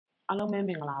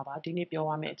အားလုံးပဲမင်္ဂလာပါဒီ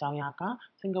နေ့ပြောရမယ့်အကြောင်းအရာက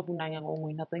စင်ကာပူနိုင်ငံ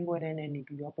ကိုငွေ2သိန်းခွဲ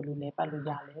နဲ့နေပြီးတော့ဘယ်လိုလဲပတ်လို့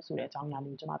ရလဲဆိုတဲ့အကြောင်းအရာ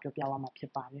လေးကိုကျွန်မပြောပြသွား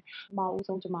မှာဖြစ်ပါတယ်။အမှာ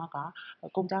အဆုံးကျွန်မက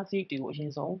ကုန်ကျစရိတ်တွေကိုအ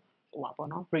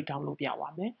ရင်ဆုံးပေါ့နော် break down လုပ်ပြ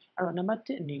သွားမယ်။အဲ့တော့နံပါတ်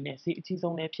1အနေနဲ့ဈေးအကြီး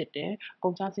ဆုံးလည်းဖြစ်တယ်။ကု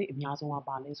န်ကျစရိတ်အများဆုံး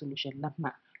ကပါလဲဆိုလို့ရှိရင်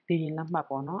လက်မှတ်လေယာဉ်လက်မှတ်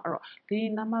ပေါ့နော်။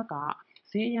အဲ့တော့လေယာဉ်လက်မှတ်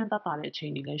ကဈေးအရန်သက်သာတဲ့အချိ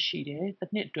န်တွေလည်းရှိတယ်။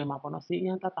တစ်နှစ်အတွင်းမှာပေါ့နော်ဈေးအ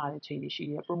ရန်သက်သာတဲ့အချိန်တွေ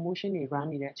ရှိတယ် promotion တွေ run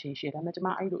နေတဲ့အချိန်ရှိတယ်။ဒါပေမဲ့ကျွန်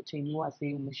မအဲ့လိုအချိန်မျိုး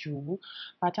ကဈေးကိုမယူဘူး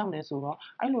။ဘာကြောင့်လဲဆိုတော့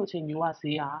အဲ့လိုအချိန်မျိုးက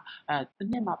ဈေးက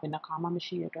တစ်နှစ်မှာဘယ်နှခါမှမ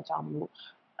ရှိတဲ့အတွက်ကြောင့်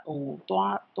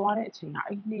မလို့သွားတဲ့အချိန်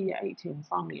ကအဲ့နေ့ရဲ့အဲ့အချိန်ကို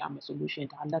စောင့်နေရမယ်ဆိုလို့ရှိ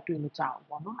ရင်ဒါလက်တွေ့မကျဘူး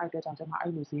ပေါ့နော်။အဲ့အတွက်ကြောင့်ကျွန်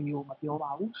မအဲ့လိုဈေးမျိုးကို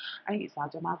မပြောပါဘူး။အဲ့ဒီအ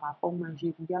စားကျွန်မက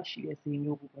ပုံမှန်ရေဘူးရရှိတဲ့ဈေး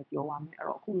မျိုးကိုပဲပြောပါမယ်။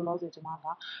အဲ့တော့အခုလောလောဆယ်ကျွန်မက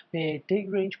ဘယ် date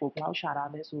range ကိုဘယ်လောက်ရှာတာ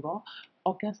လဲဆိုတော့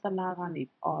August လကနေ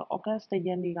August 1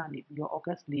ရက်နေ့ကနေပြီးတော့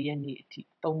August 4ရက်နေ့အထိ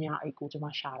3ညအိတ်ကိုကျွန်မ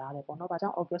ရှာထားတယ်ပေါ့နော်။ဘာကြော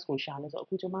င့် August ကိုရှာလဲဆိုတော့အ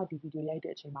ခုကျွန်မဒီဗီဒီယိုရိုက်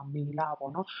တဲ့အချိန်မှာမေ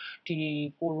လပေါ့နော်။ဒီ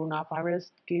ကိုရိုနာဗိုင်းရပ်စ်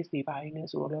case တွေပိုင်းနဲ့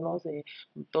ဆိုတော့လောလောဆယ်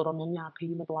တော်တော်များများ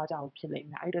ခရီးမသွားကြဘူးဖြစ်လိ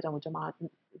မ့်မယ်။အဲ့အတွက်ကြောင့်ကျွန်မလ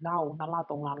ကို2လ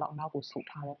3လလောက်နောက်ကိုဆုတ်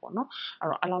ထားတယ်ပေါ့နော်။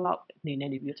အဲ့တော့အဲ့လောက်အနေ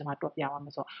နဲ့နေပြီးတော့ကျွန်မတွက်ပြပါမ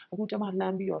ယ်ဆိုတော့အခုကျွန်မလှ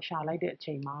မ်းပြီးတော့ရှာလိုက်တဲ့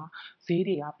အချိန်မှာဈေး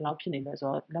တွေကဘယ်လောက်ဖြစ်နေလဲ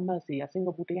ဆိုတော့လက်မှတ်ဈေးက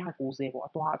စင်ကာပူ190ပေါ့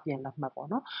အသွားအပြန်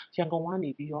လက်မှတ်ပေါ့နော်။ရန်ကုန်က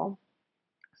နေပြီးတော့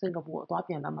စင်ကာပူအသွားပြ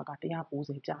န်လက်မှတ်က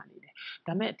190ကျနေတယ်။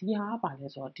ဒါပေမဲ့ဒီဟာကဘာလဲ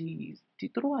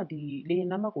ဆိုတော့သူတို့ကဒီလေယာဉ်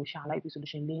လက်မှတ်ကိုရှာလိုက်ပြီဆို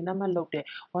လို့ရှိရင်လေယာဉ်လက်မှတ်လုပ်တဲ့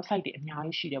website တွေအများ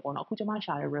ကြီးရှိတယ်ပေါ့နော်။အခုကျွန်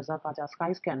မရှာတဲ့ result ကကြာ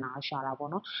Sky Scanner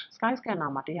ရှာတာပေါ့နော်။ Sky Scanner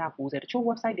မှာ190တချို့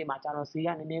website တွေမှာကျတော့ဈေးက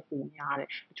နည်းနည်းပိုများတယ်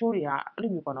။တချို့တွေကအဲ့လို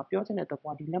မျိုးပေါ့နော်ပြောချင်တဲ့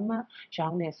သဘောကဒီလက်မှတ်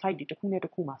ရောင်းတဲ့ site တွေတစ်ခုနဲ့တ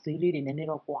စ်ခုမှာဈေးလေးတွေနည်းနည်း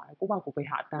တော့ကွာတယ်။ကိုယ့်ဘာကိုယ်ဘယ်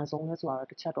ဟာအတန်ဆုံးလဲ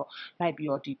ဆိုတာတော့တစ်ချက်တော့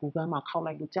လိုက်ပြီးတော့ဒီ Google မှာခောက်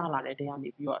လိုက်လို့ကျလာတဲ့တဲ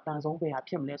ကနေပြီးတော့အတန်ဆုံးဘယ်ဟာ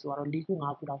ဖြစ်မလဲဆိုတော့4ခု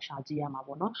5ခုလောက်ရှာကြည့်ရ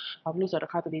မှာပေါ့နော်။ဘာဖြစ်လို့ဆိုတော့တ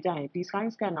စ်ခါတလေကျရင်ဒီ Sky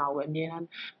Scanner ကိုပဲအမြဲတ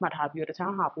မ်းမှတ်ထားပြီးတော့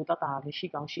တခြားဟာပိုသက်သာလေး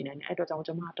ရှိကောင်းရှိနိုင်တယ်။အဲ့အတွက်ကြော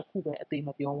င့်ကျွန်မတစ်ခုပဲအသေး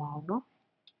မပြောပါဘူးနော်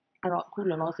။အဲ့တော့အခု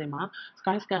လောလောဆယ်မှာ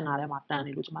Sky Scanner ထဲမှာတန်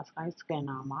နေလို့ကျွန်မ Sky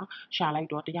Scanner မှာရှာ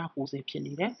လိုက်တော့190ဖြစ်နေ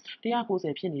တယ်။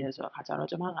190ဖြစ်နေတယ်ဆိုတော့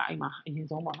အခါကျတော့ကျွန်မကအဲ့မှာအရင်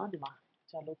ဆုံးပေါ့နော်ဒီ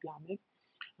မှာဆက်လုပ်ပြမယ်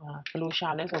။ဘယ်လို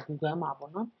ရှာလဲဆိုတော့ Google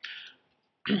မှာပေါ့နော်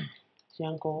။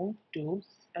ရန်ကုန် to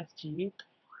SG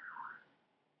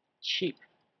cheap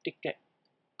ticket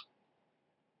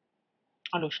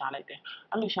အဲ့လိုရှာလိုက်တယ်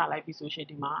။အဲ့လိုရှာလိုက်ပြီဆိုရှင်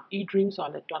ဒီမှာ e-dream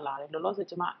ဆိုတာလည်းတွက်လာတယ်။လောလော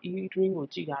ဆယ်ကျွန်မ e-dream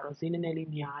ကိုကြည့်တာတော့ဈေးနည်းနည်းလေး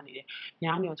များနေတယ်။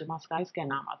များနေတော့ကျွန်မ Sky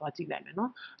Scanner မှာသွားကြည့်လိုက်မယ်နော်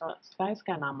။အဲ့တော့ Sky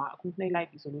Scanner မှာအခုနှိပ်လိုက်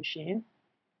ပြီဆိုလို့ရှိရင်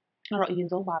အဲ့တော့အ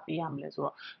ရင်ဆုံးဘာပေးရမလဲ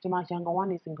ဆိုတော့ကျွန်မရန်ကုန်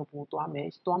ကနေစင်ကာပူသွား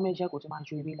မယ်ရက်ကိုကျွန်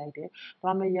မရွေးပေးလိုက်တယ်။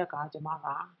သွားမယ့်ရက်ကကျွန်မ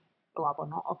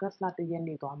ကပေါ့နော် August လ1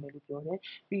ရက်နေ့သွားမယ်လို့ပြောတယ်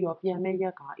။ပြီးတော့ပြန်မယ့်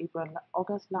ရက်က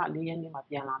August လ4ရက်နေ့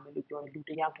မှာပြန်လာမယ်လို့ပြောတယ်။လူ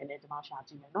တစ်ယောက်တည်းနဲ့ကျွန်မရှာ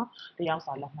ကြည့်မယ်နော်။တစ်ယောက်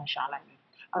စာလက်မှတ်ရှာလိုက်မယ်။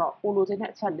အဲ့တော့ပိုလိုချင်တဲ့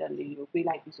အချက်လက်လေးကို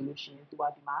ပေးလိုက်ပြီဆိုလို့ရှိရင်သူ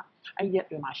ကဒီမှာအဲ့ရက်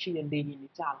အတွင်းမှာရှိတဲ့လေယာဉ်တွေ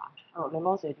ကျလာမယ်။အဲ့တော့လော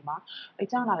လောဆယ်ဒီမှာအဲ့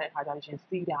ကျလာတဲ့အခါကျလို့ရှိရင်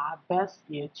စီးတာ best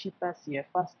ရယ် cheapest ရယ်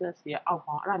fastest ရယ်အောက်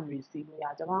ပေါင်းအဲ့ဒါမျိုးစီးလို့ရ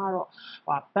ကျွန်မကတော့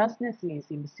best နဲ့စီး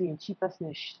ရင်စီးမစီးရင် cheapest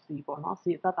နဲ့စီးပေါ့နော်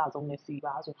ဈေးသက်သာဆုံးနဲ့စီး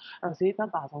ပါဆိုအဲ့ဈေးသက်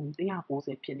သာဆုံး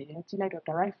190ဖြစ်နေတယ်ကြည့်လိုက်တော့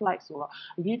direct flight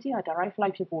ဆိုတော့အရေးကြီးတာ direct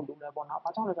flight ဖြစ်ဖို့လိုတယ်ပေါ့နော်ဘာ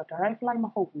ကြောင့်လဲဆိုတော့ direct flight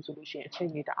မဟုတ်ဘူးဆိုလို့ရှိရင်အ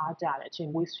ချိန်ကြီးတအားကြာတယ်အချိန်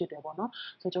waste ဖြစ်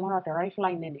တယ်ပေါ့နော်ဆိုတော့ကျွန်မတို့ direct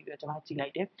flight နဲ့နေပြီးတော့ကျွန်မကြည့်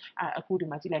လိုက်တယ်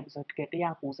အခုဒီမှာကြည့်လိုက်ပြီဆိုတော့တကယ်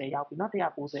190ရောက်ပြီနော်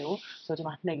190ကိုဆိုတော့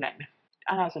ကျွန်မနှိပ်လိုက်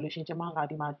မယ်အဲ့ဒါဆိုလို့ရှိရင်ကျွန်မက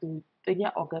ဒီမှာသူ1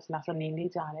ရက် August လစနေ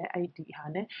နေ့ကြာတယ်အဲ့ဒီဟာ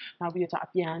နဲ့နောက်ပြီးတော့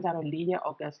အပြန်ကျတော့4ရက်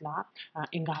August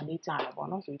လအင်္ဂါနေ့ကြာတယ်ပေါ့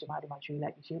နော်ဆိုတော့ကျွန်မဒီမှာရွေး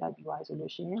လိုက်ပြီးသွားပြီ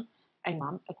ဆိုလို့ရှိရင်အဲ့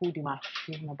မှာအခုဒီ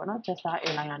မှာဒီမှာပေါ့နော် Jetstar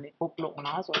Airline ကနေ book လုပ်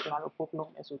မလားဆိုတော့ကျွန်တော်တို့ book လု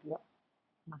ပ်မယ်ဆိုပြီးတော့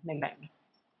နှိပ်လိုက်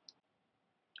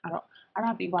မယ်အဲ့တော့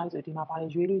အဲ့ဒါပြီးသွားပြီဆိုဒီမှာဘာ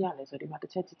တွေရွေးလို့ရလဲဆိုဒီမှာ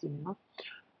တစ်ချက်ကြည့်ကြည့်မယ်နော်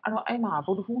အဲ့တော့အဲ့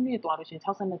မှာဗုဒ္ဓဟူးနေ့သွားလို့ရှိရင်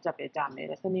62ကျပ်ပဲကြာမယ်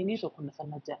တဲ့စနေနေ့ဆို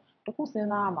82ကျပ်တခုစ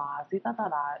ဉ်းစားရမှာဈေးသက်သာ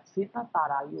တာ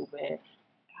ကြီးကိုပဲ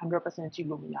100%ကြ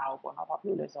ည့်လို့မရဘူးပေါ့နော်ဘာဖြစ်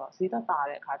လို့လဲဆိုတော့ဈေး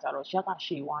သက်သာတဲ့အခါကျတော့ရက်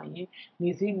ကရှည်သွားရင်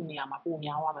နေစည်းနေရာမှာပို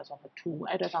များသွားမယ်ဆိုတော့မထူး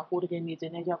အဲ့တော့ကိုတကယ်နေခြ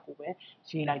င်းတဲ့ရက်ကိုပဲ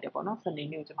ရေးလိုက်တယ်ပေါ့နော်စနေ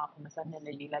နေ့ကိုကျွန်မ82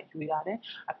နဲ့ရေးလိုက်ရွေးရ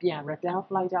တယ်အပြန် return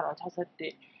flight ကျတော့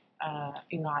61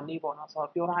အင်္ဂါနေ့ပေါ့နော်ဆိုတော့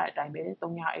ပြောထားတဲ့အတိုင်းပဲ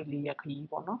3ညအိတ်4ရက်ခ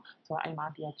ရီးပေါ့နော်ဆိုတော့အဲ့မှာ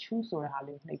ဒီက choose ဆိုတဲ့ဟာ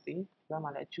လေးနှိပ်ပြီးဒီ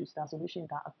မှာလည်း choose ဒါဆိုလို့ရှိ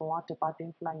ရင်ဒါအပေါ်က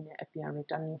departing flight နဲ့အပြန်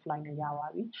returning flight နဲ့ရပါ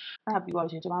ပြီအဲ့ဒါပြီးတော့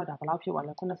ရှင်ကျွန်တော်တို့ဒါဘယ်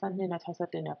လောက်ဖြစ်သွားလဲ82နဲ့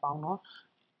61နဲ့ပေါ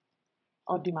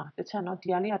င်းတော့ဒီမှာ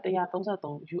တစ်ချက်နော်ဒီဟာလေးက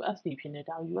133 USD ဖြစ်နေ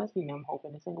ဒါ USD နဲ့မဟုတ်ဘဲ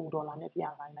နဲ့စင်ကာပူဒေါ်လာ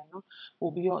နဲ့ပြခိုင်းလိုက်နော်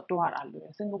ပို့ပြီးတော့တွားတာလွယ်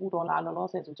စင်ကာပူဒေါ်လာလော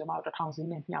လောဆယ်ဆိုကျွန်တော်တို့1000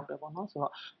စီးနဲ့မြှောက်တယ်ပေါ့နော်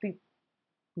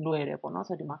ဆိုတော့လွယ်တယ်ပေါ့နော်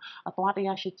ဆိုတော့ဒီမှာအသွား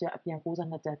108ကျပ်အပြန်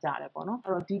62ကျပ်ကျ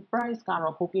တယ်ပေါ့နော်အဲ့တော့ဒီ price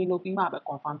ကတော့ booking လုပ်ပြီးမှပဲ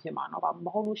confirm ဖြစ်မှာเนาะမ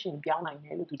ဟုတ်လို့ရှိရင်ပြောင်းနိုင်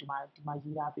တယ်လို့ဒီမှာ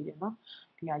ရေးထားပေးတယ်เนาะ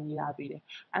ဒီကရေးထားပေး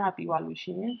တယ်အဲ့ဒါပြီးသွားလို့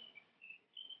ရှိရင်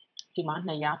ဒီမှာ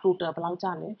200 total ဘယ်လောက်ကျ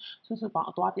လဲစုစုပေါင်း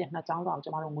အသွားပြန်နှစ်ကြောင်း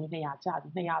ဆောင်ကျမတို့ငွေ200ကျပြီ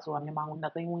200ဆိုတာမြန်မာငွေ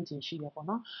2သိန်းဝန်းကျင်ရှိ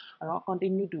တယ်ပေါ့နော်အဲ့တော့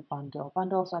continue to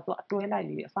bundle ဆိုတော့အတွဲလိုက်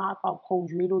လေးအစားအသောက်ခုံ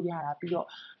ရွေးလို့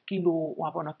ရတာပြီးတော့ကီလို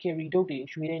ဟိုပေါ့နော် carry ဒုတ်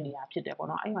တွေရွေးတဲ့နေရာဖြစ်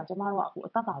တယ်ပေါ့နော်အဲ့မှာကျမတို့ကအခု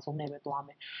အသက်သာဆုံးနဲ့ပဲသွားမ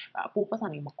ယ်အပို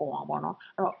ပတ်စံတွေမကုန်အောင်ပေါ့နော်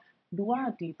အဲ့တော့လူက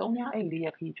ဒီ3ရက်အိတ်4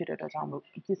ရက်ခရီးဖြစ်တဲ့အတွက်ကြောင့်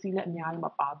မလို့ပစ္စည်းလည်းအများကြီးမ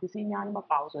ပါပစ္စည်းအများကြီး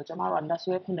မပါဘူးဆိုတော့ကျမတို့ကလက်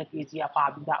ဆွဲ9 kg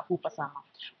ကပါပြီးသားအခုပတ်စံ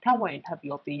မှာထပ်ဝင်ထပ်ပြီး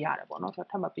တော့ပေးရတယ်ပေါ့နော်ဆိုတော့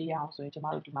ထပ်မပေးရအောင်ဆိုရင်ကျမ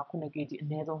တို့ဒီမှာ9 kg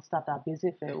အနည်းဆုံး starter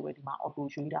basic fare ကိုပဲဒီမှာ auto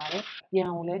ရွေးထားတယ်ပြန်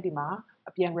ကိုလည်းဒီမှာ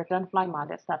အပြန် return flight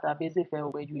မှာလည်း starter basic fare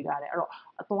ကိုပဲရွေးထားတယ်အဲ့တော့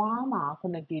အသွားမှာ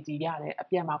9 kg ရတယ်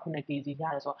အပြန်မှာ9 kg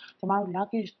ရတယ်ဆိုတော့ကျမတို့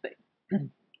luggage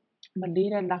မလေး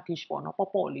တဲ့ luggage ပေါ့နော်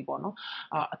ပေါ့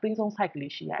လေးပေါ့နော်အသေးဆုံး size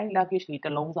လေးရှိရအဲ့ luggage လေးတ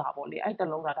စ်လုံးစာပေါ့လေအဲ့တစ်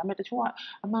လုံးစာဒါပေမဲ့တ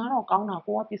ချို့ကအမှန်တော့ကော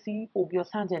င်းတာကိုကပစ္စည်းပို့ပြီး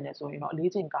ဆန့်ကျင်တယ်ဆိုရင်တော့အ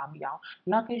လေးချိန်ကားမိအောင်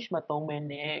luggage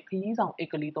မသုံးဘဲနဲ့ခရီး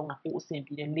ဆောင်အိတ်ကလေးသုံးတာပိုအဆင်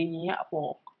ပြေတယ်လေရင်ရဲ့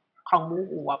အပေါ်ခေါ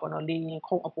င်းမိုးဟိုပါပေါ့နော်လေ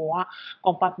ရင်ခုံအပေါ်က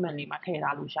compartment လေးမှာထည့်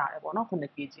ထားလို့ရတယ်ပေါ့နော်9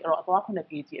 kg အဲ့တော့အသွား9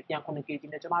 kg အပြန်9 kg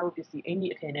နဲ့ကျမတို့ပစ္စည်းအင်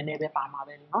ကြီးအထည်နည်းနည်းပဲပါ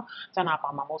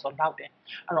မှာပဲနော်ကျန်တာပါမှာမဟုတ်ဆိုတော့လောက်တယ်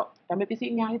အဲ့တော့ဒါပေမဲ့ပစ္စ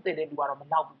ည်းအများကြီးတည်တဲ့လူကတော့မ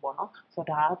လောက်ဘူးပေါ့နော်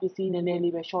ဆိုတော့ဒါကပစ္စည်းနည်းန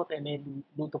ည်းလေးပဲ short တယ်မဲ့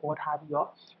လူသဘော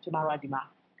ထားပြီးတော့ကျမတို့ကဒီမှာ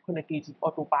9 kg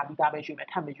auto ပါပြီးသားပဲရွေးမယ်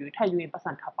ထပ်မရွေးထပ်ရွေးရင်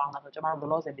ပတ်စံထပ်ပေါင်းတာဆိုကျမတို့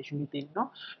လောလောဆယ်မရွေးသေးဘူးเนาะ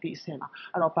ဒီအဆင့်မှာ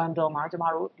အဲ့တော့ bundle မှာကျမ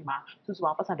တို့ဒီမှာစုစုပေါ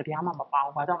င်းပတ်စံတစ်ပြားမှမပေါအော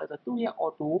င်ဘာကြောင့်လဲဆိုတော့သူ့ရဲ့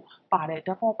auto ပါတဲ့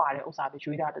default ပါတဲ့ဥစ္စာပဲ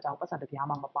ရွေးတာတကြောင်ပတ်စံ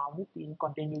တစ်ပြားမှမပေါဘူးပြီး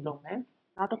continue လုပ်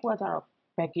မယ်နောက်တစ်ခုကကျတော့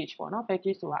package ပေါ့နော်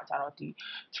package ဆိုတာကျတော့ဒီ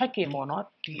check-in ပေါ့နော်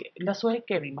ဒီလက်ဆွဲ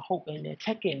carry မဟုတ်ဘဲနဲ့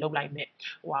check-in လုပ်လိုက်မယ်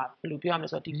ဟိုဟာဘယ်လိုပြောရ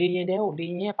မလဲဆိုတော့ဒီလေရင်ထဲကိုလေ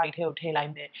ရင်ရဲ့ပိုက်ထဲကိုထည့်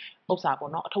လိုက်မယ်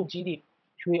ဥစ္စာပေါ့နော်အထုပ်ကြီး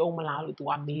တွေရွေးအောင်မလားလို့သူ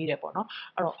ကမေး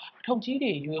တယ်ပေါ့နော်အဲ့တော့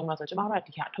အထုပ်ကြီးတွေရွေးအောင်လားဆိုတော့ကျမတို့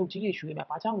ကဒီဟာအထုပ်ကြီးတွေရွေးမယ်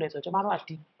ဘာကြောင့်လဲဆိုတော့ကျမတို့က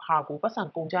ဒီဟာကိုပတ်စံ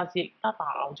ကုန်ကြစရိတ်တတ်တာ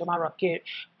အောင်ကျမတို့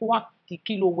ကကို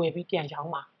ကဒီကီလိုဝယ်ပြီးပြန်ရော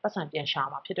င်းမှာပတ်စံပြန်ရှာ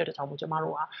မှာဖြစ်တဲ့အတွက်ကြောင့်မို့ကျ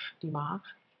မတို့ကဒီမှာ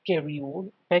carry ကို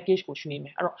package ကိုရွှေ့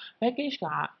မယ်အဲ့တော့ package ကအ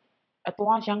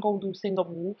သွားရန်ကုန်သူစင်ကာ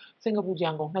ပူ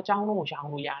ရန်ကုန်နှစ်ကြောင်းလုံးကိုရော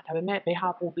င်းလို့ရတယ်ဒါပေမဲ့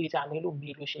ဘယ်ဟာပို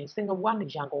ပေးကြလဲလို့မေးလို့ရှိရင်စင်ကာပူကနေ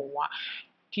ရန်ကုန်က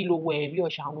ကီလိုဝယ်ပြီးတော့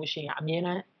ရောင်းလို့ရှိရင်အမြဲ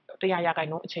တမ်း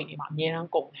100%အချိန်တွေမှာအမြဲတမ်း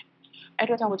ကုန်တယ်အဲ့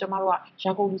တော့ကြောင့်မို့ကျမတို့ကရ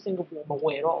န်ကုန်သူစင်ကာပူမ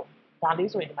ဝယ်တော့ဘူးဒါ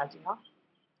လေးဆိုရင်ဒီမှာကြ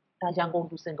ည့်နော်ဒါရန်ကုန်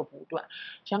သူစင်ကာပူအတွက်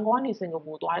ရန်ကုန်ကနေ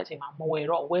စင်ကာပူသွားတဲ့အချိန်မှာမ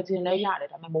ဝယ်တော့ဝယ်ခြင်းလဲရ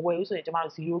တယ်ဒါပေမဲ့မဝယ်ဘူးဆိုရင်ကျမ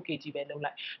တို့ 0kg ပဲလုပ်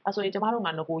လိုက်အဲဆိုရင်ကျမတို့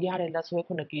မှာငကိုရတဲ့လက်ဆွဲ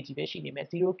 9kg ပဲရှိနေမယ်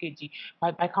 0kg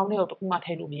ဘိုက်ခေါင်းလေးကိုတစ်ခုမှ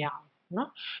ထည့်လို့မရ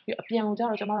အောင်နော်ပြီးအပြန်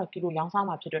ကိုကျတော့ကျမတို့ကီလိုရောင်းစား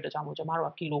မှာဖြစ်တဲ့အတွက်ကြောင့်မို့ကျ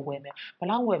မတို့ကကီလိုဝယ်မယ်ဘယ်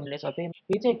လောက်ဝယ်မလဲဆိုတော့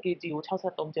ဘေးချက် kg ကို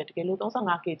63ချက်တကယ်လို့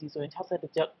 35kg ဆိုရင်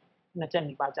62ချက်2ချက်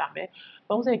နီးပါးကြမယ်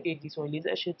 30kg ဆိုရင်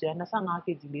48ချက်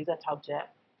 25kg 46ချက်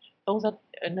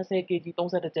20kg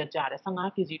 31ချက်ကျတယ်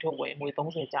 15kg ထုတ်ဝယ်ငွေ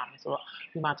30ကျမယ်ဆိုတော့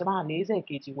ဒီမှာကျမက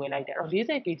 40kg ဝယ်လိုက်တယ်အဲ့တော့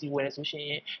 40kg ဝယ်ရ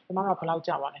ဆိုရှင်ကျမတို့ကဘယ်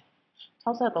လောက်ကျပါလဲ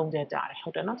63ချက်ကျ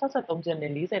တယ်ဟုတ်တယ်နော်63ချက်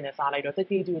နဲ့40နဲ့စားလိုက်တော့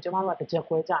 1kg ကိုကျမတို့ကတစ်ချက်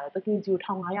ခွဲကျတယ် 1kg ကို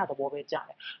1500သဘောပဲကျ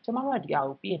တယ်ကျမတို့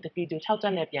ကဒီဟာကိုပြီးရင် 1kg ကို6ချ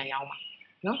က်နဲ့ပြန်ရော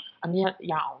င်းပါနော်အမြတ်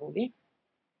ရအောင်လို့လေ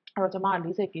အဲ့တော့ကျမက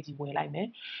 40kg ဝယ်လိုက်မယ်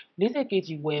 40kg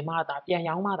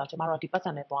ဝယ်မှသာပြန်ရောင်းမှသာကျမတို့ကဒီပတ်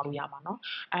စံနဲ့သွားလို့ရ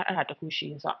မှာနော်အဲ့ဒါတခုရှိ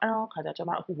ရင်ဆိုတော့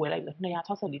အဲ့တော့ခါကျကျမတို့အခုဝယ်လိုက်လို့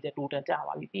264ချက် total ကျ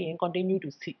သွားပြီပြီးရင် continue to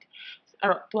seat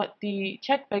အဲ့တော့သူကဒီ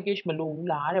check package မလို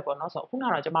ဘူးလားတဲ့ပေါ့နော်ဆိုတော့ခုနက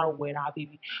တော့ကျမတို့ဝယ်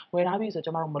ထားပြီးဆိုတော့ကျ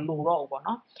မတို့မလိုတော့ဘူးပေါ့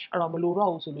နော်အဲ့တော့မ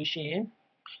လိုတော့ဘူးဆိုလို့ရှိ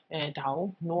ရင်ဒါကို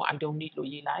no I don't need လို့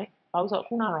ရေးလိုက်ဘာလို့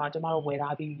ဆိုတော့ခုနကတော့ကျမတို့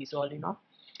ဝယ်ထားပြီးပြီဆိုတော့လေနော်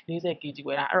40kg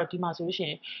ဝယ်တာအဲ့တော့ဒီမှာဆိုလို့ရှိရ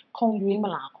င်ခုံရွေးမ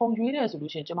လားခုံရွေးတယ်ဆို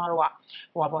လို့ရှိရင်ကျမတို့က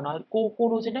ဟိုပါပေါ့နော်ကို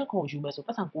လိုချင်တဲ့ခုံယူမယ်ဆိုပ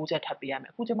တ်စံ6ချက်ထပ်ပေးရမယ်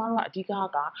အခုကျမတို့ကအဓိ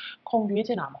ကက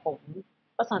ခုံရွေးချင်တာမဟုတ်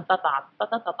ဘူးပတ်စံ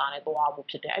တတ်တာနဲ့သွားဖို့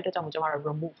ဖြစ်တယ်အဲ့အတွက်ကြောင့်ကျမတို့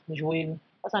remove မရွေးဘူး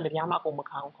ပတ်စံတစ်ပြားမှအကုန်မ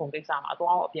ခံဘူးခုံကိစ္စမှာ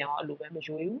အသွားရောအပြန်ရောအဲ့လိုပဲ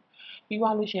မရွေးဘူးပြီး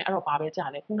သွားလို့ရှိရင်အဲ့တော့ဘာပဲကြာ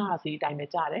လဲခုနကဈေးအတိုင်းပဲ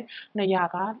ကြာတယ်200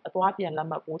ကအသွားပြန်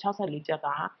လက်မှတ်ကို64ချက်ကအ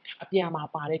ပြန်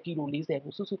မှာပါတဲ့ကီလို40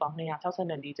ကိုစုစုပေါင်း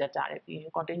264ချက်ကြာတယ်ပြီး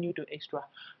ရင် continue to extra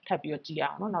ထပ်ပြီးတော့ကြည့်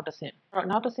ရအောင်နော်နောက်တစ်ဆင့်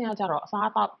အဲ့တော့နောက်တစ်ဆင့်ကကြတော့အစား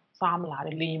အသောက်စားမ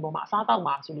လားတဲ့လေရင်ပေါ်မှာအစားအသောက်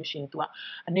မှာဆိုလို့ရှိရင် तू ကအ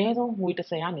နည်းဆုံးငွေ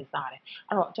30ကနေစား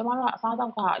တယ်အဲ့တော့ကျမတို့ကအစားအသောက်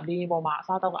ကလေရင်ပေါ်မှာအ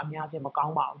စားအသောက်ကအများကြီးမ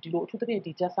ကောင်းပါဘူးဒီလိုအထူးသဖြင့်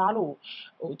ဒီ jet star လို့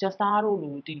jet star တို့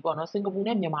လူဒီပေါ့နော်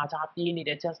စင်ကာပူနဲ့မြန်မာကြားပြေးနေ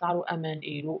တဲ့ jet star တို့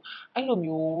M&A တို့အဲ့လို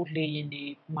မျိုးလေရင်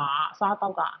တွေမှာအစားအသော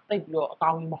က်ကတိတ်ပြီးတော့အ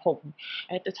ကောင်းကြီးမဟုတ်ဘူး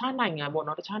တခြားနိုင်ငံပေါ့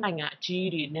နော်တခြားနိုင်ငံ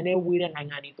အကြီးတွေနည်းနည်းဝေးတဲ့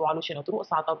နိုင်ငံတွေသွားလို့ရှိရင်တော့သူတို့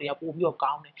အစားအသောက်တွေက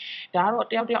ပိုပြီးတော့ကောင်းတယ်ဒါ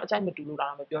ကတော့တယောက်အကြိုက်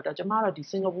မတူလို့တော့မပြောတော့ကျမကတော့ဒီ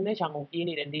စင်ကာပူနဲ့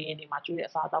ရန်ကုန်ပြေးနေတဲ့လေရင်တွေမှာကျွေး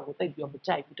တဲ့အစားအသောက်ကိုတိတ်ပြီးတော့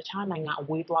မကြိုက်ဘူးတခြားနိုင်ငံ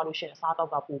အဝေးသွားလို့ရှိရင်အစားအသောက်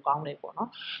ကပိုကောင်း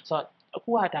တယ်ပေါ့နော်ဆိုတော့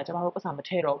အခုကဒါကျမတို့ပတ်စံမထ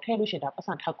ည့်တော့ထည့်လို့ရှိရင်ဒါပတ်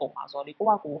စံထပ်ကုန်ပါဆိုတော့လေ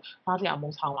ကိုကစားစရာ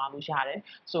မုံဆောင်လာလို့ရတယ်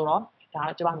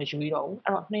ဆိုတော့ဒါကျမမရွေးတော့ဘူး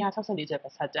အဲ့တော့264ချက်ပဲ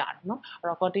ဆက်ကြတယ်နော်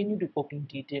အဲ့တော့ continue to booking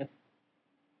detail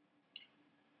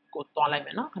ကိုတွားလိုက်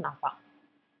မယ်နော်ခဏစောင့်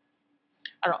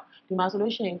အဲ့တော့ဒီမှာ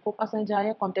ဆိုလို့ရှိရင်ကို passenger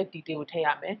ရဲ့ contact detail ကိုထည့်ရ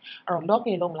မယ်အဲ့တော့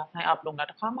login လုပ်မလား sign up လုပ်မလား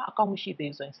တစ်ခါမှ account မရှိ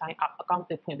သေးဘူးဆိုရင် sign up account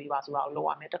သစ်ဖွင့်ပေးပါဆိုတာ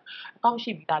ကိုလုပ်ရမယ် account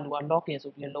ရှိပြီးသားလူက login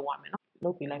ဆိုပြီးလုပ်ရ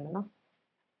မယ်နော်လုပ်ပေးလိုက်မယ်နော်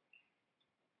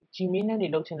Gmail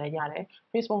နဲ့နေလုပ်ချင်လည်းရတယ်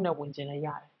Facebook နဲ့ဝင်ချင်လည်းရတ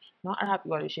ယ်เนาะ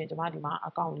အဲ့ဒါပြီးတော့လို့ရှိရင်ကျွန်မဒီမှာ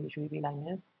account လေးရွေးပေးလိုက်မ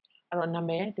ယ်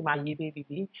အဲ့တော့နာမည်ဒီမှာရေး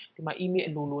ပေးပြီးပြီဒီမှာ email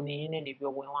အလိုနေရင်း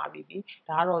နဲ့နေပြီးဝင်သွားပြီး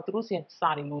ပြီဒါကတော့သူတို့စီ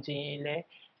စာတွေလိုချင်ရင်လ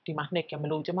ည်းဒီမှာနှိပ်က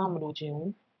မလို့ကျွန်မမလို့ချင်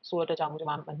ဘူးဆိုတော့ကြောင့်ကျွန်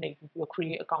မမနှိပ်ဘူးပြီးတော့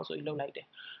create account ဆိုပြီးလုပ်လိုက်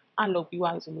တယ်အဲ့လုပ်ပြီး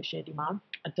သွားပြီဆိုလို့ရှိရင်ဒီမှာ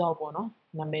adult ပေါ့နော်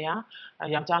နာမည်က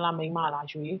ယောက်ျားလားမိန်းမလား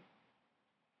ရွေး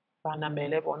ဘာနာ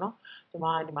မည်လဲပေါ့နော်ကျွန်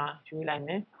မဒီမှာရွေးလိုက်မ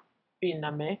ယ်ပြီး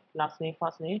နာမည် last name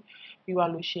first name ပြီးသွား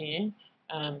လို့ရှိရင်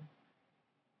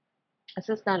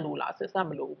assistant လို့လား assistant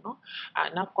မလို့ဘူးเนาะ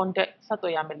နောက် contact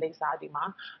ဆက်သွယ်ရမယ့်လိပ်စာဒီ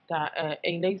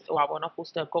မှာဒါအိမ်လိပ်ဟိုပါပေါ့နော်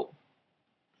postal code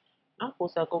နော်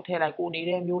postal code ထည့်လိုက်ကိုနေ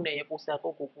တဲ့မြို့နယ်ရဲ့ postal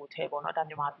code ကိုထ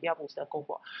ည့်ပေါ့နော်ဒါမြန်မာပြည်က postal code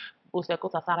ပေါ့ postal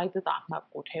code စာလိုက်သက်တာ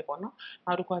အမှတ်ကိုထည့်ပေါ့နော်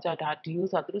နောက်တစ်ခါကျဒါဒီ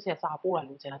ဥစားသူတို့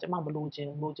ဆရာစာပို့တာလိုချင်တာကျွန်မမလိုချင်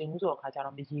ဘူးဆိုတော့ခါကျ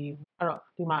တော့မရေးဘူးအဲ့တော့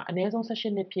ဒီမှာအနည်းဆုံး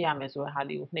18နှစ်ဖြစ်ရမယ်ဆိုတဲ့ဟာ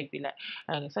လေးကိုနှိပ်ပေးလိုက်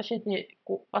18နှစ်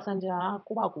ကို passenger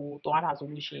ကိုပေါ့ကိုသွားတာ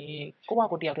ဆိုလို့ရှိရင်ကိုပေါ့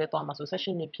ကိုတယောက်တည်းသွားမှာဆို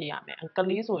18နှစ်ဖြစ်ရမယ်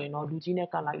ကလေးဆိုရင်တော့လူကြီး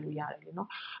နဲ့ကလိုက်လို့ရ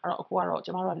တယ်လေနော်အဲ့တော့အခုကတော့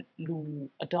ကျွန်တော်တို့လူ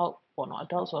adult ပေါ့နော်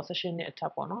adult ဆိုတော့18နှစ်အထ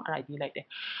က်ပေါ့နော်အဲ့ဒါရေးလိုက်တယ်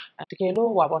တကယ်လို့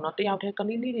ဟိုပါပေါ့နော်တယောက်တည်းက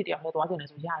လေးလေးတွေတယောက်တည်းသွားကြတယ်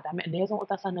ဆိုရတယ်ဒါပေမဲ့အနည်းဆုံးအ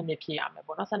သက်12နှစ်ဖြစ်ရမယ်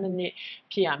ပေါ့နော်12နှစ်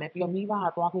ဖြစ်ရမယ်ပြီးတော့မိဘက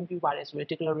သွားခွင့်ပြုပါတယ်ဆိုရယ်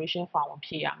declaration form ဖြ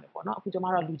ည့်ရမယ်ပေါ့နော်အခုကျွန်မ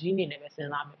တို့လူကြီးအနေနဲ့ပဲစဉ်း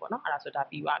စားမယ်ပေါ့နော်အဲ့ဒါဆိုဒါ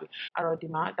ပြီးပါပြီအဲ့တော့ဒီ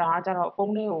မှာဒါကကြတော့ဖု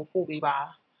န်းလေးကိုပို့ပေးပါ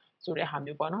ဆိုတဲ့ဟာ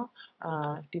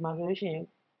မျိုးပေါ့နော်ဒီမှာဆိုလို့ရှိ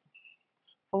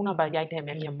ရင်ဖုန်းနံပါတ်ရိုက်ထည့်မ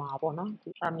ယ်မြန်မာပေါ့နော်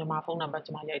အဲ့မြန်မာဖုန်းနံပါတ်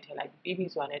ကျွန်မရိုက်ထည့်လိုက်ပြီး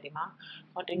ပြီဆိုတာနဲ့ဒီမှာ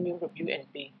continue review and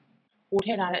pay ပို့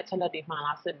ထည့်ထားတဲ့အချက်လက်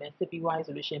တွေမှန်လားစစ်မယ်စစ်ပြီးသွားပြီ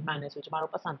ဆိုလို့ရှိရင်မှန်တယ်ဆိုကျွန်တော်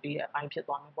တို့ပတ်စံပေးတဲ့အပိုင်းဖြစ်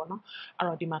သွားမယ်ပေါ့နော်အဲ့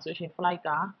တော့ဒီမှာဆိုလို့ရှိရင် flight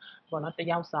ကပေါ့နော်တ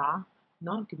ယောက်စာเ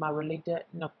นาะဒီမှာ related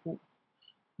နှစ်ခု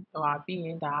ပြီး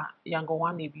ရင်ဒါရန်ကုန်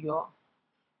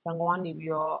ကနေပြီးတော့စ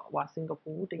င်ကာ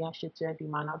ပူ108ကျပ်ဒီ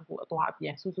မှာနောက်တစ်ခုအသွား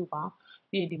အပြန်စုစုပေါ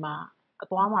င်းပြီးရင်ဒီမှာအ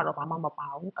သွားမှာတော့ဘာမှမပါ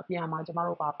ဘူးအပြန်မှာကျမ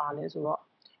တို့ပါလဲ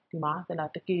ဆိုတော့ဒီမှာဟဲ့လား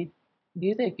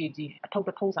40 kg အထုပ်တ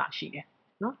စ်ထုပ်စာရှိတယ်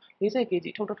နော်40 kg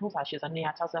ထုတ်တစ်ထုပ်စာရှိစား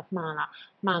260မှန်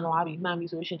လားမှန်သွားပြီမှန်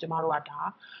ပြီဆိုရှင်ကျမတို့က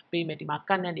ဒါပေးမယ်ဒီ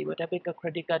မှာကတ်နဲ့နေပြီး debit card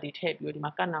credit card တွေထ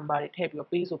ည့်ပြီးတော့ဒီမှာကတ် number တွေထ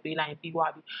ည့်ပြီးတော့ပေးဆိုပေးလိုက်ရင်ပြီး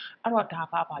သွားပြီအဲ့တော့ဒါ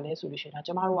ကဘာလဲဆိုလို့ရှင်ဒါ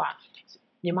ကျမတို့က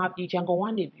မြန်မာပြည်ရန်ကုန်က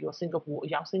နေပြီးတော့စင်ကာပူအ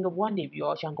ရောက်စင်ကာပူ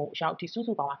ကနေပြီးတော့ရန်ကုန်အရောက်ဒီစု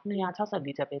စုပေါင်းက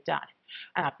264ချက်ပဲကြာတယ်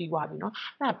အဲ့ဒါပြီးသွားပြီเนาะ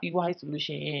အဲ့ဒါပြီးသွားပြီ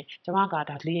ဆိုလို့ရှိရင်ကျမ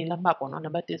ကဒါလေရင်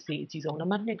လက်မှတ်ပေါ့နော်နံပါတ်1စီ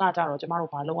အကြီးဆုံးနံပါတ်2ကကြတော့ကျမတို့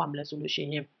ဘာလုပ်ရမလဲဆိုလို့ရှိ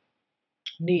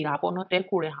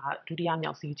ရင်နေတာပေါ့နော်တဲခိုတဲ့ဟာဒုတိယ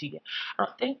မြောက်စီးကြည့်တယ်အဲ့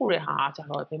တော့တဲခိုတဲ့ဟာ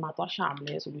ကကျတော့ဘယ်မှာသွားရှာ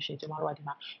မလဲဆိုလို့ရှိရင်ကျမတို့ကဒီ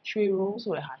မှာရွှေ room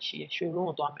ဆိုတဲ့ဟာရှိတယ်ရွှေ room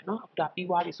ကိုသွားမယ်နော်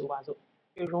အခုဒါပြီးသွားပြီ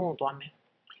ဆိုပါစို့ရွှေ room ကိုသွားမယ်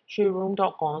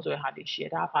showroom.com ဆိုတဲ့ဟာတွေရှိ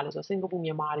တယ်ဒါကဘာလဲဆိုတော့စင်ကာပူမြ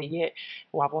န်မာတွေရဲ့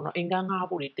ဟိုပါပေါ့နော်အိမ်က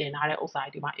န်းငှားဖို့တွေတင်ထားတဲ့ဥစ္စာ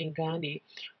တွေဒီမှာအိမ်ကန်း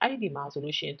တွေအဲ့ဒီမှာဆို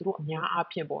လို့ရှိရင်သူတို့အများအား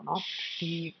ဖြ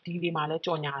င့်ပေါ့နော်ဒီတွေမှာလ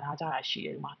ည်းကြော်ညာထားကြတာရှိ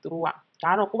တယ်ဒီမှာသူတို့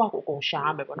ကဒါကတော့ကိုယ့်ဘာကိုအကုန်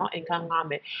ရှာရမယ်ပေါ့နော်အိမ်က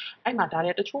န်းငှားမယ်အဲ့မှာဒါ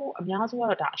တွေတချို့အများစု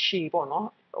ကတော့ဒါအရှည်ပေါ့နော်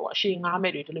ဟိုအရှည်ငှား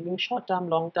မယ်တွေဒီလိုမျိုး short term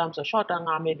long term ဆို short term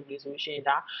ငှားမယ်လူတွေဆိုလို့ရှိ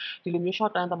ရင်ဒါဒီလိုမျိုး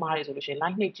short term သမားတွေဆိုလို့ရှိရင်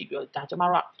line နှိပ်ကြည့်ပြီးတော့ဒါကျ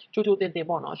မတို့ကကြို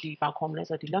တင်ပေါ့နော်ဒီဘာခေါ်မလဲ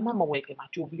ဆိုတော့ဒီလက်မှတ်မဝယ်ခင်မှာ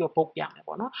ကြိုပြီးတော့ book ပြ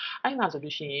မယ်ပေါ့နော်အဲ့မှာဆို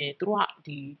လို့ရှိရင်သူတို့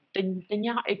ကဒီတ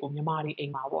ညအိတ်ကိုမြန်မာ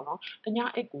တွေအိမ်မှာပေါ့နော်တည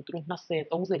အိတ်ကိုသူတို့20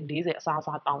 30 40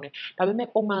အစားတောင်းတယ်ဒါပေမဲ့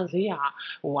ပုံမှန်ဈေး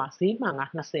ကဟိုဈေးမှန်က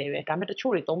20ပဲဒါပေမဲ့တ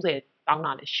ချို့တွေ30တောင်း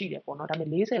တာလည်းရှိတယ်ပေါ့နော်ဒါပေ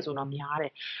မဲ့40ဆိုတော့များတ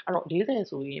ယ်အဲ့တော့40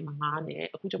ဆိုရင်မငား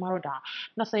နဲ့အခုကျမတို့ဒါ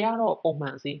20ကတော့ပုံမှ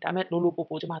န်ဈေးဒါပေမဲ့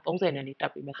လိုပိုကျမ30နဲ့နေတ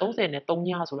က်ပြီမယ်30နဲ့3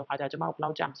ညဆိုတော့ခါကျကျမတို့ဘယ်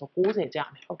လောက်ကြာမလဲဆို60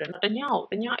ကြာမယ်ဟုတ်တယ်နော်တ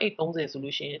ညအိတ်30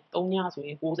ဆိုလို့ရှိရင်3ညဆို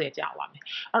ရင်60ကြာသွားမယ်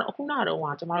အဲ့တော့အခုနက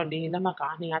တော့ကျမတို့လေလက်မှတ်က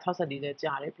264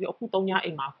ကြာတယ်ပြီးတော့အခု3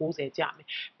ညအိတ်မှာ60ကြာမယ်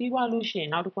ပြီးသွားလို့ရှိရင်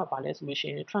နောက်တစ်ခုကဘာလဲဆိုလို့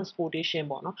ရှိရင် transportation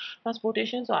ပေါ့နော်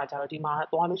transportation ဆိုတာကြတော့ဒီမှာ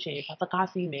သွားလို့ရှိရင်ဘာစကား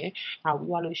စီးမယ်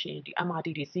နောက်ပြီးသွားလို့ရှိရင်ဒီ MRT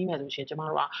တွေစီးမယ်ဆိုရှင်ကျ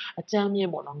မတို့ကအကြမ်းမြ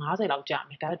င့်ပေါ့နော်90လောက်ကြာ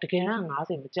မယ်ဒါတကယ်တော့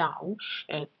90မကြာ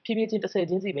ဘူးဖြည်းဖြည်းချင်း30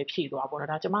ချင်းစီပဲဖြည့်သွားပေါ့နော်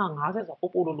ဒါကျမက90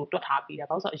ဆိုပိုလိုတွက်ထားပြီးတာ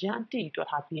ဘာလို့ဆိုအရန်အတိတွက်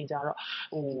ထားပြီးရင်ကြတော့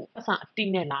ဟိုပတ်စံ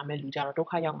အတိနဲ့လာ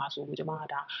မဲ့လူကြတော့ဒုက္ခရောက်မှာဆိုလို့ကျမ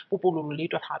ကဒါပိုလိုလေး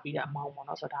တွက်ထားပြီးတဲ့အမော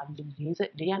င်းပေါ့နော်ဆိုတော့ဒါလူ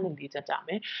404ချက်ကြာမ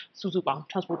ယ်စုစုပေါင်း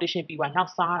transportation ပြီးသွား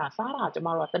နောက်စားတာကျ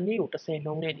မတို့ကတစ်နေ့ကို30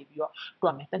လုံး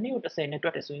နဲ့နေပြီးတော့တွက်မယ်တစ်နေ့ကို30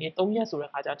နဲ့တွက်တယ်ဆိုရင်3ရက်ဆို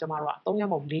တဲ့ခါကျကျမတို့က3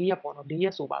ရက်မဟုတ်4ရက်ပေါ့နော်4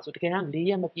ရက်ဆိုပါဆိုတကယ်တော့4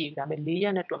ရက်မပြည့်ဘူးဒါပေမဲ့4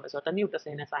ရက်နဲ့တွက်မယ်ဆိုတော့တစ်နေ့ကို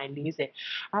30နဲ့ဆိုင်40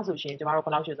အဲ့ဆိုရှင်ကျမတို့ဘ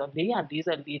ယ်လောက်ရှိဆို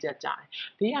444ချက်ကြာတယ်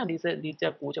444ချ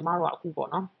က်ကိုကျမတို့ကအခုပေါ့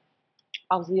နော်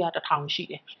ပေါက်ဈေးက1000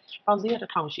ရှိတယ်။ပေါက်ဈေးက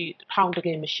1000ရှိ1000တက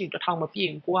ယ်မရှိ1000မပြည့်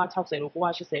ဘူး960လို့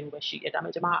980လို့ပဲရှိတယ်။ဒါပေ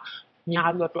မဲ့ကျမညာ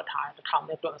ပြီးတော့တွက်ထားတယ်1000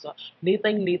နဲ့တွက်ဆို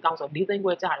4,400ဆို4သိ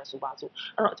န်းခွဲကျတယ်ဆိုပါစို့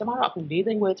အဲ့တော့ကျမတို့အခု4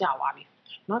သိန်းခွဲကျသွား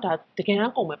ပြီနော်ဒါတကယ်တ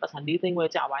မ်းကုန်မဲ့ပတ်စံ4သိန်းခွဲ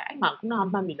ကျသွားတယ်အဲ့မှာခုန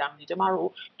မှတ်မိလားမသိကျ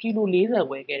မတို့ကီလို40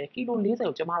ဝယ်ခဲ့တယ်ကီလို40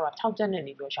ကိုကျမတို့က6ချက်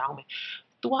နဲ့နေပြီးတော့ရောင်းမယ်။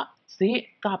 तू က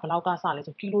ဈေးကဘယ်လောက်ကစလဲ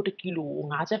ဆိုကီလို1ကီလိုကို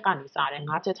5ချက်ကနေစတယ်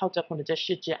5ချက်6ချက်9ချက်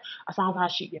10ချက်အစားအစား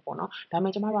ရှိတယ်ပေါ့နော်ဒါပေ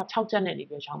မဲ့ကျမတို့က6ချက်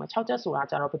နဲ့နေပြီးရောင်းမယ်6ချက်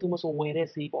ဆိုတာကြတော့ဘယ်သူမှဆိုဝယ်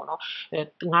တဲ့ဈေးပေါ့နော်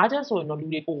5ချက်ဆိုရင်တော့လူ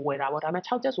တွေပိုဝယ်တာပေါ့ဒါပေမဲ့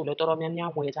6ချက်ဆိုလ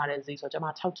ည်းတော်တော်များများဝယ်ကြတဲ့ဈေးဆိုတော့ကျမ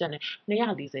6ချက်နဲ့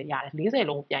240ရတယ်40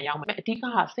လုံးပြန်ရောက်မယ်အဓိက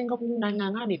စင်ကာပူနိုင်ငံ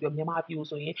ကနေပြီးမြန်မာပြည်ကို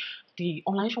ဆိုရင်ဒီ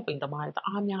online shopping သမားတွေတ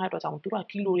အားများတဲ့အတွက်ကြောင့်သူတို့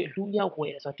ကကီလိုတွေအလူရောက်ဝ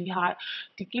ယ်တယ်ဆိုတော့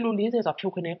ဒီကီလို40ဆိုဖြု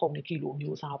တ်ခနဲ့ကုန်တဲ့ကီလို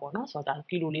မျိုးစားပေါ့နော်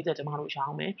ဆိုတော့ဒါကီလို40ကျမတို့ရော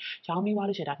င်းမယ်ရောင်းပြီးသွား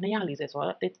လို့ရှိရင်ဒါ240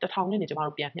ဆိုတော့1000နဲ့နေကျမ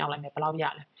တို့ပြန်မြှောက်လိုက်မယ်ဘယ်လောက်ရ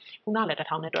လဲခုနကလည်း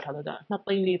1000နဲ့တွက်ထားဆိုတော့2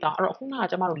သိန်း4တောင်းအဲ့တော့ခုန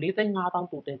ကကျမတို့4သိန်း5တောင်း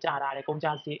တိုတယ်ကြာတာတယ်ကုန်ကြ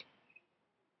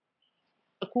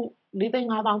စည်အခု4သိန်း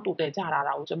5တောင်းတိုတယ်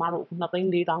ကြာတာကိုကျမတို့အခု2သိန်း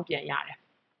4တောင်းပြန်ရတယ်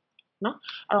နော်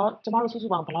အဲ့တော့ကျမတို့စုစု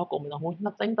ပေါင်းဘယ်လောက်ကုန်ပြီတော့ဟို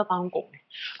2သိန်း1000ကုန်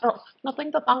တယ်အဲ့တော့2သိ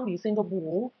န်း1000ဒီ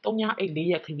စင်ကာပူကို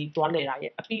384ရက်ခရီးသွားလဲတာရဲ့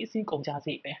အပြီးအ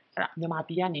စီးကုန်ကြစီပဲအဲ့ဒါမြန်မာပြ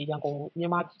ည်ကနေရန်ကု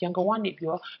န်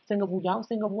ကနေပြီးတော့စင်ကာပူ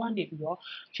ရောက်စင်ကာပူ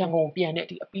ကနေပြီးတော့ရန်ကုန်ပြန်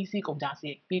တဲ့ဒီအပြီးအစီးကုန်ကြစီ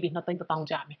ပြီးပြီး2သိန်း1000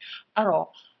ကျမယ်အဲ့တော့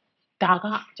ဒါ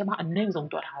ကကျမအနှိ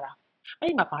မ့်ဆုံးတွက်ထားတာ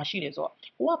အဲ့ဒီမှာပါရှိတယ်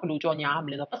ဆိုတော့ကိုကဘယ်လိုကြော်ညာရမ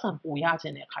လဲဆိုတော့ပတ်စံပူ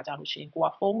ရခြင်းတဲ့အခါကြလို့ရှိရင်ကိုက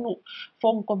ဖု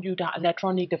န်းကွန်ပျူတာ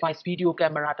electronic device video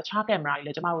camera တခြားကင်မရာတွေ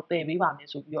လည်းကျမတို့တည်ပေးပါမယ်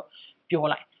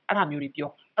ဆိုပြီးတော့ပြောလိုက်အဲ့ဒါမျိုး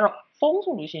တွေပြောအဲ့တော့ဖု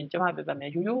န်းဆိုလို့ရှိရင်ကျမပြပြမယ်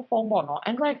ရိုးရိုးဖုန်းပေါ့နော်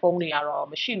Android ဖုန်းတွေ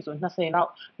ကတော့မရှိဘူးဆို20လောက်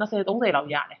20 30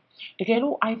လောက်ရတယ်တ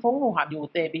ကယ်လို့ iPhone လိုဟာမျိုး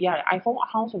ကိုတည်ပေးရတယ် iPhone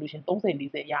အဟောင်းဆိုလို့ရှိရင်30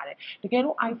 40ရတယ်တကယ်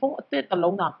လို့ iPhone အသစ်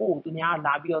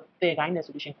တစ်လုံးသာပို့သူများလာပြီးတော့တည်ခိုင်း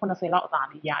တယ်ဆိုလို့ရှိရင်80လောက်အသာ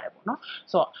လေးရ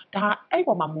တယ်ပေါ့နော်ဆိုတော့ဒါ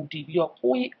အဲ့ပေါ်မှာမူ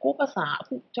တည်ပြီးတော့ကိုပတ်စံအ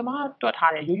ခုကျ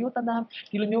မတွက်ထားတယ်ရိုးရိုးတန်းတ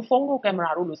န်းဒီလိုမျိုးဖုန်းတို့ကင်မ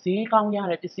ရာတို့လိုဈေးကောင်း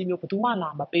ရတဲ့ပစ္စည်းမျိုး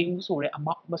ဘယ်သူမှလာမပေးဘူးဆိုတဲ့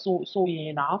အမောက်မဆို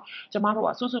ရင်တော့ကျမတို့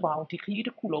ကစုစုပေါင်းဒီခရီးတ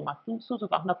စ်ခုလုံး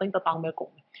မှာစုစုပေါင်း2သိန်း1000ပဲကုန်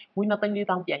တယ်ငွေ2သိန်း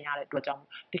4000ပြန်ရတဲ့အတွက်ကြောင့်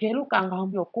တကယ်လို့ကံကောင်း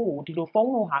ပြီးတော့ကိုယ့်ကိုဒီလိုဖု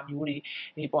န်းလိုဟာ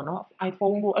မျိုးတွေပေါ့နော်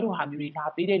iPhone တို့အဲ့လိုဟာမျိုးတွေလာ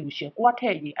ပေးတဲ့လူရှင်ကိုက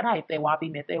ထည့်ရေးအဲ့ဒါတွေတည်ဝါ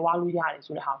ပေးမယ်တည်ဝါလို့ရ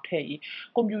တယ်ဆိုတဲ့ဟာကိုထည့်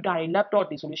ရေးကွန်ပျူတာတွေ laptop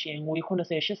တွေဆိုလို့ရှိရင်ငွေ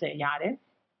80 80ရတယ်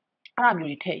အဲ့ဒါမျိုး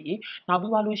တွေထည့်ရေး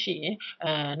နောက်ပြီးသွားလို့ရှိ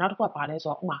ရင်နောက်တစ်ခုကဘာလဲ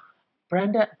ဆိုတော့ဥမာ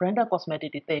branded cosmetic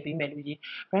တွေတည်ပေးမယ်လို့ရေး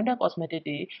branded cosmetic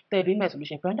တွေတည်ပေးမယ်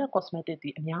ဆိုလို့ရှိရင် branded cosmetic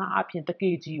တွေအများအားဖြင့်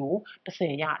တကေကြီးကို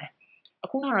30ရတယ်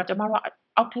အခုကတော့ကျမတို့က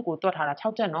အောက်ထစ်ကိုတွက်ထားတာ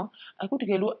6ချက်နော်အခုတ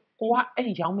ကယ်လို့ကိုကအဲ့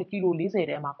ဒီရောင်းမယ်ကီလို40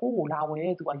ထဲမှာကိုလာ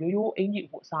ဝယ်တဲ့သူကရိုးရိုးအင်ကြီး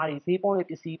ကိုအစားတွေဈေးပေါ်တဲ့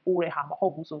ပစ္စည်းပို့တဲ့ဟာ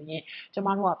မဟုတ်ဘူးဆိုရင်ကျ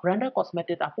မတို့က branded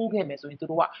cosmetic တာပို့ခဲ့မယ်ဆိုရင်သူ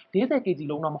တို့က40 kg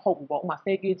လုံးတော့မဟုတ်ဘူးပေါ့ဥမာ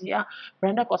10 kg က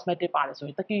branded cosmetic ပါတယ်ဆို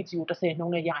ရင်1 kg ကို30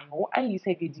နှုန်းနဲ့ရရင်ကိုအဲ့ဒီ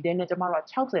10 kg ထဲနဲ့ကျမတို့က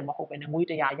60မဟုတ်ဘဲနဲ့ငွေ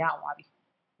100ရသွားပြီ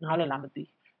နားလည်လားမ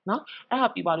သိနော်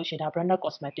အဲ့ဒါပြီးပါလို့ရှိရင်ဒါ branded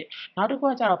cosmetic နောက်တစ်ခု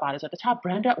ကကျတော့ပါလဲဆိုတော့တခြား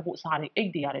branded အဝတ်အစား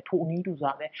တွေအိတ်တွေရတယ်ထိုအနည်းတူ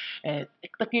စွာပဲ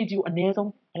1 kg ကိုအနည်းဆုံး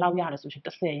ဘယ်လောက်ရလဲဆိုရင်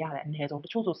30ရတယ်အနည်းဆုံးတ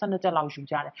ချို့ဆို12ချက်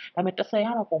လောက်ယူကြတယ်ဒါပေမဲ့30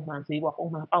ကတော့ပုံမှန်ဈေးပေါ့ပုံ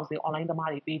မှန်ပေါက်ဈေး online သမား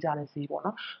တွေပေးကြတဲ့ဈေးပေါ့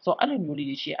နော်ဆိုတော့အဲ့လိုမျိုး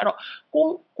လေးတွေရှိရ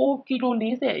အဲ့တော့ကိုကီလို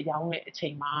40အရောင်းတဲ့အချိ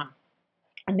န်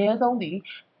မှာအနည်းဆုံးဒီ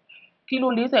ကီ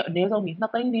လို40အနည်းဆုံးဒီ2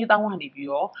သိန်း4000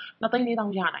ကနေပြီးတော့2သိန်း4000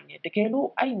ရနိုင်တယ်တ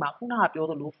ကယ်လို့အဲ့မှာခုန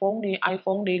ကပြောသလိုဖုန်းတွေ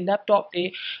iPhone တွေ laptop တွေ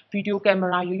video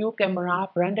camera ရိုးရိုး camera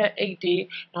branded 8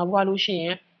တွေနောက်ပြီးလို့ရှိရ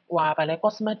င်ဟိုဟာဗာလဲ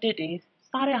cosmetic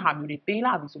တွေစားတဲ့ဟာမျိုးတွေပေး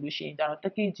လာပြီဆိုလို့ရှိရင်ကျတော့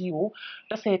1 kg ကို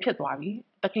30ဖြစ်သွားပြီ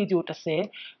1 kg ကို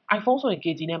30 iPhone ဆိုရင်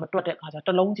kg နဲ့မတွက်တဲ့အခါကျတော့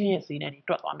တစ်လုံးချင်းရဲ့ဈေး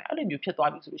နဲ့တွက်သွားမယ်အဲ့လို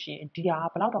မျိုးဖြစ်သွားပြီဆိုလို့ရှိ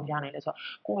ရင်ဒီဟာဘယ်လောက်တောင်ရနိုင်လဲ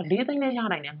ဆိုတော့ကိုက4သိန်းလည်းရ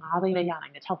နိုင်တယ်5သိန်းလည်းရ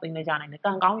နိုင်တယ်6သိန်းလည်းရနိုင်တယ်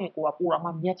ကံကောင်းရင်ကိုကပိုတော့မှ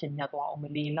မြတ်ချင်မြတ်သွားအောင်မ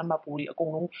လီလက်မှတ်ပိုးတွေ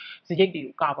အကုန်လုံးစရိတ်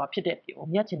တွေကိုကာပါဖြစ်တဲ့ပြေ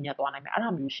ကိုမြတ်ချင်မြတ်သွားနိုင်မယ်အဲ့ဒါ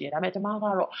မျိုးရှိတယ်ဒါပေမဲ့ကျွန်မ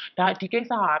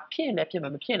ကတော့ဒါဒီကိစ္စကဖြစ်ရင်လည်းဖြစ်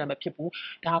မယ်မဖြစ်ရင်လည်းမဖြစ်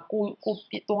ဘူးဒါကို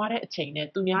သွားတဲ့အချိန်နဲ့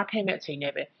သူများထဲမဲ့အ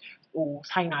ချိန်နဲ့ပဲ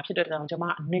ဟိုဆိုင်တာဖြစ်တဲ့တောင်ကျွန်မ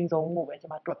အနှိမ်ဆုံးကိုပဲကျွ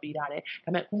န်မတွက်ပေးထားတယ်ဒါ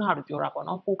ပေမဲ့ခုန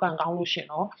ကပြောတာပေါ့နော်ကိုကန်ကော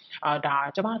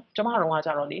င်းလို့ရှင်တော့ဒါကျွန်မတော့ကကြ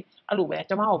တော့လေအဲ့လိုပဲ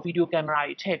ကျွန်မကိုဗီဒီယိုကင်မရာ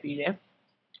ကြီးထည့်ပေးတယ်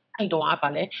အဲ့တော့ကပါ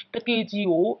လေ1 kg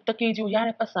ကိုရ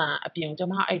တဲ့ပတ်စံအပြင်ကျွန်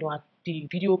မအဲ့တော့ဒီ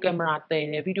ဗီဒီယိုကင်မရာတည်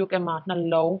တယ်ဗီဒီယိုကင်မရာနှ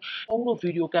လုံးဖု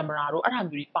န်းတို့ဗီဒီယိုကင်မရာတို့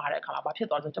အဲ့ဒါမျိုးတွေပါတဲ့အခါမှာဘာဖြစ်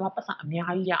သွားလဲဆိုတော့ကျွန်မပတ်စံ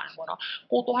အများကြီးရ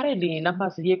တယ်ပေါ့နော်ကိုသွားတဲ့လေလက်မှ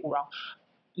တ်စရိတ်ကိုတော့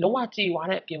လုံးဝကြေသွား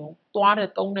တဲ့အပြင်သွား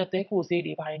တဲ့သုံးတဲ့သဲခိုဈေး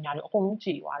တွေပါတယ်ညာတွေအကုန်လုံး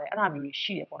ကြေသွားတယ်အဲ့ဒါမျိုး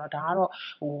တွေရှိတယ်ပေါ့နော်ဒါကတော့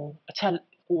ဟိုအချက်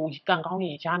ကိုကန်ကောင်း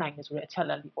ရင်ရနိုင်တယ်ဆိုတဲ့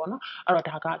အချက်လက်လေးပေါ့နော်အဲ့တော့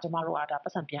ဒါကကျမတို့ကဒါပ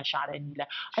တ်စံပြန်ရှာတဲ့နည်းလဲ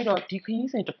အဲ့တော့ဒီခ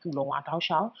ရီးစဉ်တစ်ခုလုံးက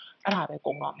တောက်လျှောက်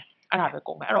အဲ့ဒါပဲကုန်တော့မယ်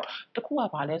အဲ့တော့တစ်ခု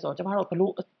ကဘာလဲဆိုတော့ကျမတို့ဘ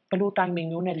လို့ timing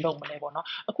မျိုးနဲ့လုပ်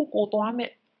မလဲပေါ့နော်အခုကိုသွားမဲ့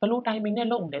ဘလို့ timing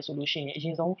နဲ့လုပ်မလဲဆိုလို့ရှိရင်အ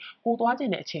ရင်ဆုံးကိုသွားခြ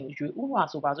င်းတဲ့အချိန်ကိုရွေးဥ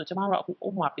ပမာဆိုပါဆိုကျမတို့အခုဥ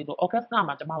ပမာပေးလို့ August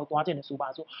လမှာကျမတို့သွားခြင်းတယ်ဆိုပါ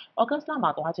ဆို August လမှာ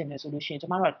သွားခြင်းတယ်ဆိုလို့ရှိ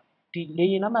ရင်ကျမတို့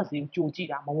ကဒီလေရင်လက်မှတ်ဈေးကိုကြိုကြည့်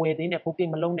တာမဝယ်သေးနဲ့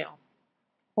booking မလုပ်နဲ့အောင်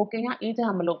booking က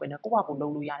agent မလုပ်ဘဲနဲ့ကိုယ့်ဘာ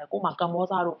ကိုလုပ်လို့ရတယ်ကို့မှာကမ္ဘော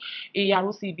ဇာတို့ AR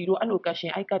တို့ CB တို့အဲ့လို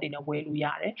caption အဲ့ကတ်တွေနဲ့ဝယ်လို့ရ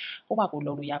တယ်ကိုယ့်ဘာကိုလု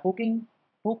ပ်လို့ရ booking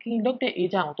လုပ်တဲ့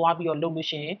agent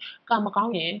ကိုသွားပြီးတော့လုပ်လို့ရှိရင်ကံမ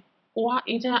ကောင်းရင် ကိုက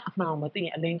agent အမှန်ကိုမသိရ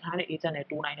င်အလိမ်ခံတဲ့ agent နဲ့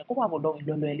တိုးနိုင်တယ်ကိုယ့်ဘာကိုလုပ်ရင်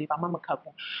လွယ်လွယ်လေးဘာမှမခက်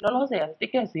ဘူးလောလောဆယ်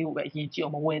ticket ဈေးကိုပဲအရင်ကြည့်အော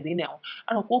င်မဝယ်သေးနဲ့အောင်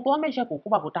အဲ့တော့ကိုသွားမယ့်ရက်ကိုကို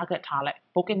ယ့်ဘာကို target ထားလိုက်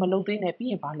booking မလုပ်သေးနဲ့ပြီး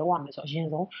ရင်ဘာလုပ်ရမလဲဆိုတော့အရင်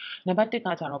ဆုံးနံပါတ်1က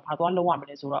ကြတော့ဘာသွားလုပ်ရမ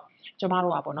လဲဆိုတော့ကျမ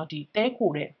တို့ကပေါ့နော်ဒီတဲခို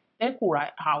တဲ့ဟာကို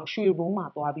ရွှေ room မှာ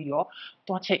သွားပြီးတော့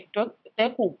သွားချိတ်တဲ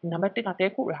ခိုနံပါတ်1ကတဲ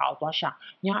ခိုတဲ့ဟာကိုသွားရှာ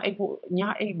ည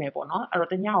အိပ်မယ်ပေါ့နော်အဲ့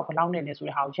တော့တညကိုဘယ်လောက်နဲ့လဲဆို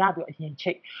တဲ့ဟာကိုရပြီးတော့အရင်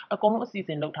ချိတ်အကုန်လုံးအစီအစ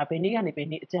ဉ်လုပ်ထားဘယ်နေ့ကနေဘယ်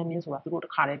နေ့အကြမ်းမြင့်ဆိုတာသူတို့တ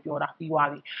ခါတည်းပြောတာပြီးသွား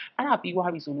ပြီအဲ့ဒါပြီး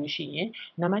သွားပြီဆိုလို့ရှိရင်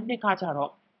နံပါတ်2ကကြ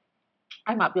တော့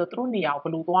အဲ့မှာပြောသူတို့နေရာကိုဘ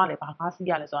ယ်လိုသွားရလဲဘာကားစီး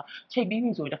ရလဲဆိုတာချိန်ပြီး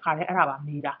ပြီဆိုရင်တခါတည်းအဲ့ဒါပါ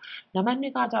မေးတာနံပါတ်2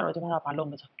ကကြတော့ကျမတို့ကဘာလုပ်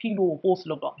မလဲဆိုကီလိုကို post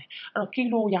လုပ်တော့မယ်အဲ့တော့ကီ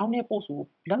လိုရောင်းတဲ့ post ကို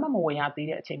လက်မှတ်မဝယ်ရသေး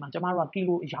တဲ့အချိန်မှာကျမတို့ကကီ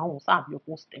လိုအရောင်းကိုစပြီးတော့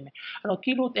post တင်မယ်အဲ့တော့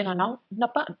ကီလိုတင်တာနောက်နှ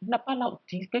စ်ပတ်လောက်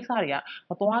ဒီကိစ္စတွေက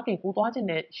မသွားခင်ကိုသွားချင်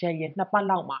တဲ့ရက်ရဲ့နှစ်ပတ်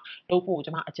လောက်မှာလုပ်ဖို့ကျ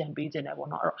မအကြံပေးချင်တယ်ပေါ့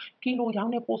နော်အဲ့တော့ကီလိုရော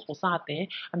င်းတဲ့ post ကိုစတင်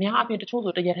အများအပြားတချို့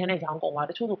ဆိုတရက်ထဲနဲ့ရောင်းကုန်သွား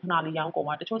တချို့ဆိုခဏလေးရောင်းကုန်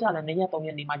သွားတချို့ကြလည်း2ရက်3ရ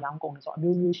က်နေမှရောင်းကုန်တယ်ဆိုတော့အ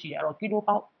မျိုးမျိုးရှိတယ်အဲ့တော့ကီလို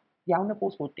ပေါက်ရောင်းတဲ့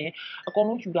post ကိုတင်အကုန်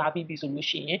လုံးယူထားပြီးပြီဆိုလို့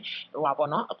ရှိရင်ဟိုပါပေါ့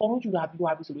နော်အကုန်လုံးယူထားပြီး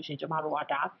သွားပြီဆိုလို့ရှိရင်ကျမတို့က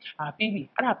ဒါပြီးပြီ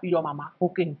အဲ့ဒါပြီးတော့မှ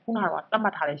booking ခုနကတော့သတ်မှ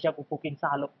တ်ထားတဲ့ရက်ကို booking စ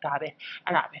လုပ်ဒါပဲ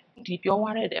အဲ့ဒါပဲဒီပြော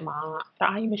သွားတဲ့အထဲမှာတ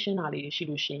အားကြီးမရှင်းတာလေးရှိ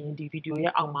လို့ရှိရင်ဒီဗီဒီယို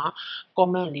ရဲ့အောက်မှာ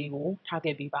comment လေးကိုထား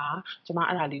ခဲ့ပေးပါကျမ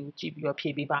အဲ့ဒါလေးကိုကြည့်ပြီးတော့ဖြေ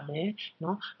ပေးပါမယ်เน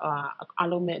าะအား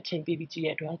လုံးပဲအချိန်ပေးပြီးကြည့်ရ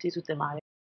တဲ့အတွက်ကျေးဇူးတင်ပါတယ်